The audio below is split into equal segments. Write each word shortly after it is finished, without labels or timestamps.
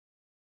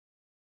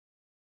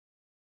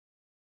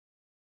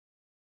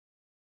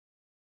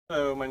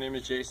Hello, my name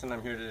is Jason.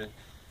 I'm here to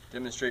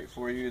demonstrate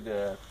for you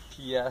the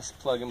PS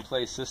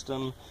plug-and-play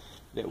system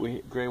that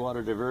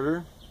Greywater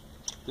diverter.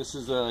 This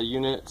is a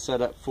unit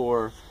set up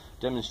for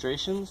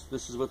demonstrations.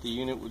 This is what the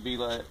unit would be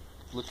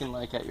looking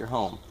like at your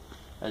home.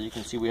 As you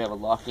can see, we have a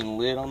locking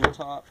lid on the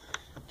top.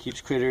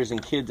 Keeps critters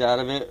and kids out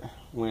of it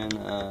when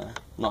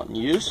not in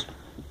use.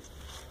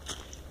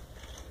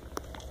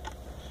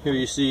 Here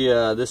you see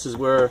this is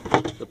where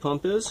the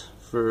pump is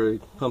for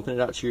pumping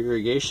it out to your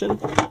irrigation.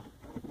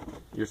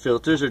 Your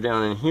filters are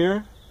down in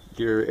here,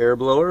 your air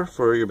blower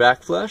for your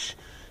backflush,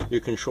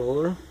 your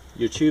controller,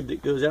 your tube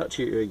that goes out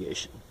to your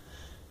irrigation.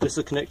 This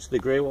will connect to the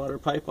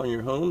Greywater pipe on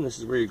your home. This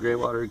is where your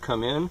Greywater would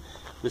come in.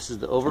 This is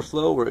the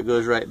overflow where it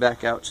goes right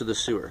back out to the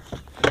sewer.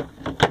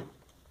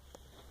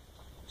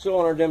 So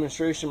on our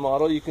demonstration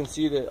model, you can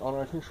see that on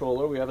our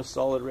controller we have a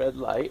solid red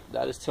light.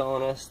 That is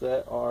telling us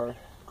that our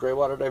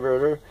Greywater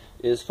diverter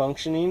is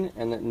functioning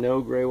and that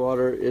no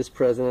Greywater is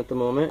present at the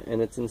moment, and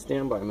it's in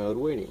standby mode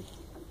waiting.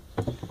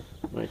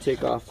 When I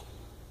take off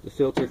the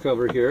filter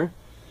cover here,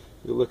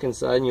 you'll look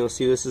inside and you'll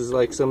see this is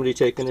like somebody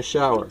taking a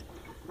shower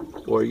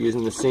or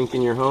using the sink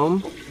in your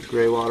home.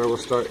 Greywater will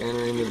start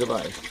entering the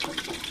device.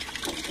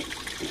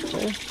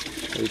 Okay.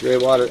 As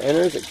Greywater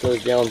enters, it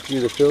goes down through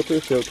the filter,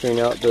 filtering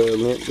out the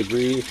lint,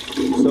 debris,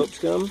 soap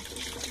scum,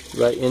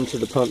 right into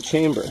the pump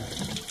chamber.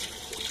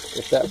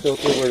 If that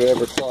filter were to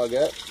ever clog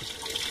up,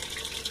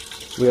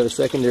 we have a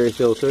secondary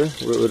filter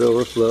where it would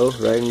overflow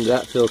right into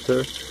that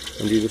filter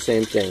and do the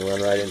same thing,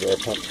 run right into our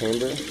pump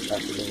chamber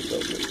after being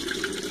filtered.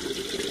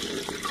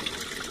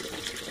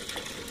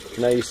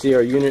 Now you see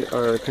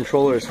our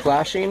controller is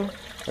flashing.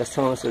 That's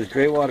telling us there's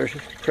Greywater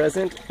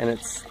present, and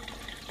it's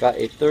got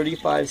a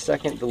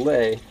 35-second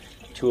delay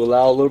to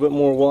allow a little bit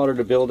more water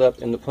to build up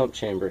in the pump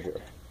chamber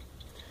here.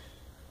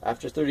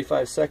 After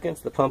 35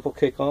 seconds, the pump will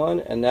kick on,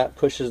 and that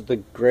pushes the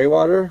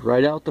Greywater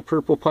right out the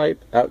purple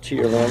pipe out to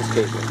your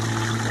landscaping.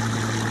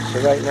 So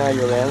right now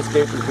your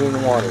landscape is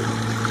being watered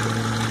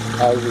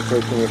as you're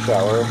taking your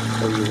shower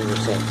or using your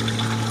sink.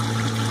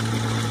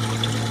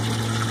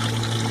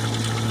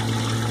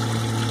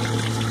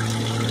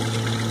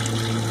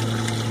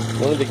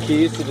 One of the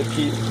keys to the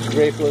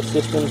Greyflow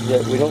systems is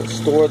that we don't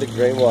store the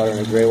Greywater in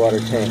a Greywater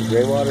tank.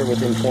 Greywater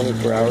within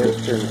 24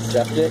 hours turns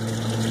septic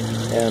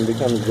and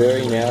becomes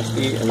very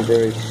nasty and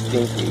very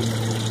stinky.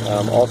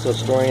 Also,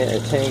 storing it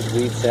in a tank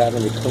leads to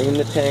having to clean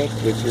the tank,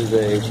 which is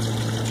a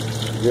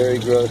very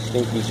gross,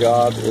 stinky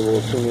job. It will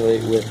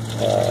accumulate with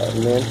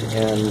lint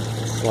and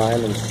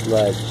slime and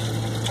sludge.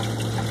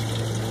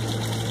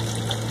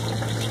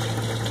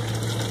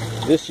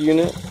 This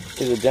unit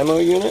is a demo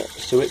unit,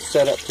 so it's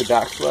set up to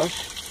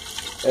backflush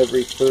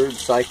every third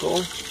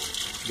cycle.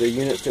 The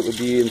units that would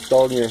be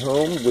installed in your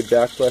home would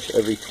backflush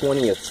every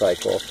 20th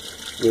cycle,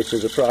 which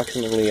is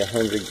approximately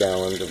 100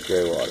 gallons of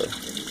Greywater.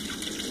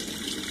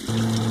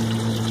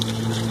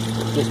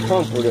 If this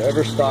pump were to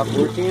ever stop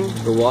working,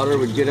 the water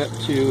would get up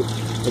to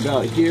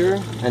about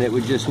here, and it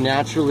would just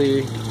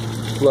naturally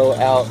flow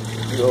out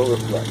through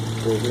overflow.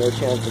 There's no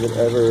chance of it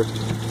ever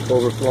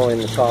overflowing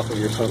the top of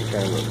your pump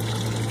chamber.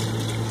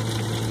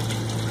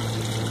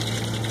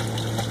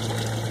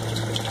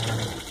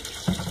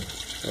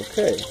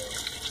 Okay,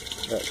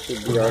 that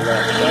should be our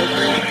last cycle.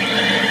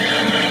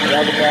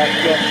 Now the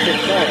backflush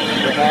kicks on.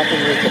 What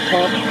happens is the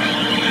pump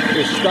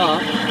is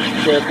stopped,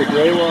 so that the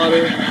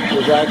Greywater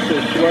is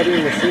actually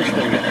flooding the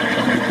system.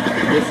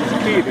 This is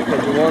key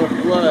because we want to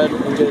flood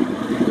and get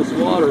this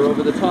water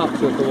over the top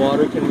so that the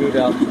water can move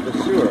out to the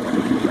sewer.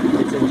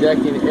 It's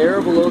injecting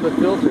air below the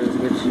filters,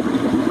 which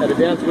at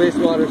advanced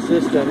wastewater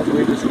systems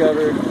we've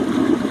discovered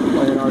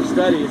in our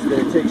studies that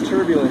it takes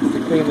turbulence to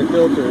clean the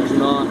filters,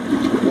 not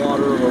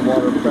water or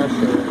water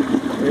pressure.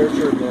 It's air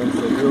turbulence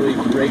that really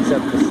breaks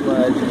up the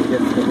sludge and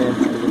gets the lint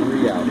and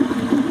debris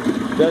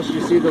out. Thus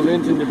you see the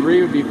lint and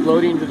debris would be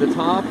floating to the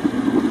top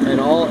and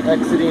all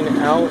exiting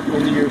out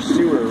into your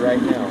sewer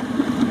right now.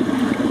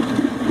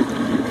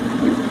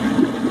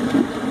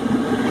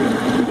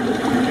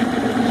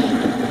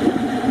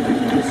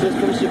 The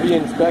system should be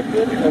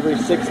inspected every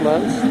 6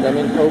 months. That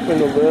means open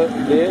the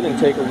lid and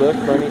take a look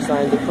for any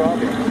signs of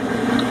problems.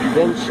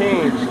 Then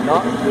change,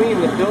 not clean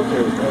the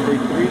filters, every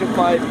 3 to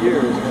 5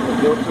 years when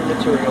the filter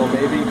material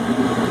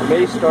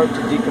may start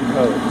to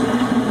decompose.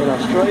 In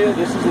Australia,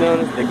 this is known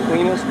as the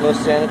cleanest,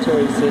 most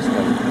sanitary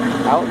system,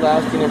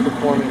 outlasting and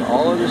performing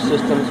all other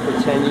systems for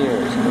 10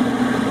 years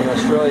in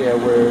Australia,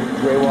 where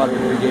Greywater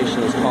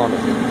irrigation is common.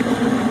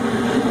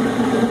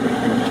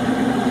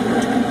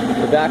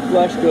 The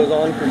backflush goes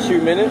on for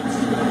 2 minutes.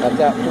 At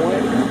that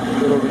point,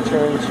 it'll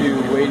return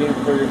to waiting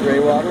for your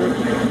Greywater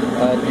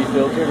to be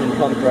filtered and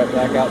pumped right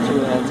back out to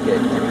the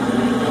landscape.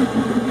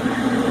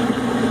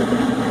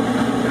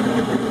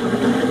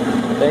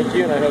 Thank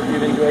you, and I hope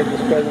you've enjoyed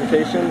this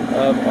presentation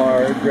of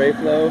our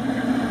Greyflow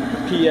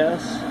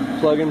PS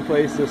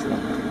plug-and-play system.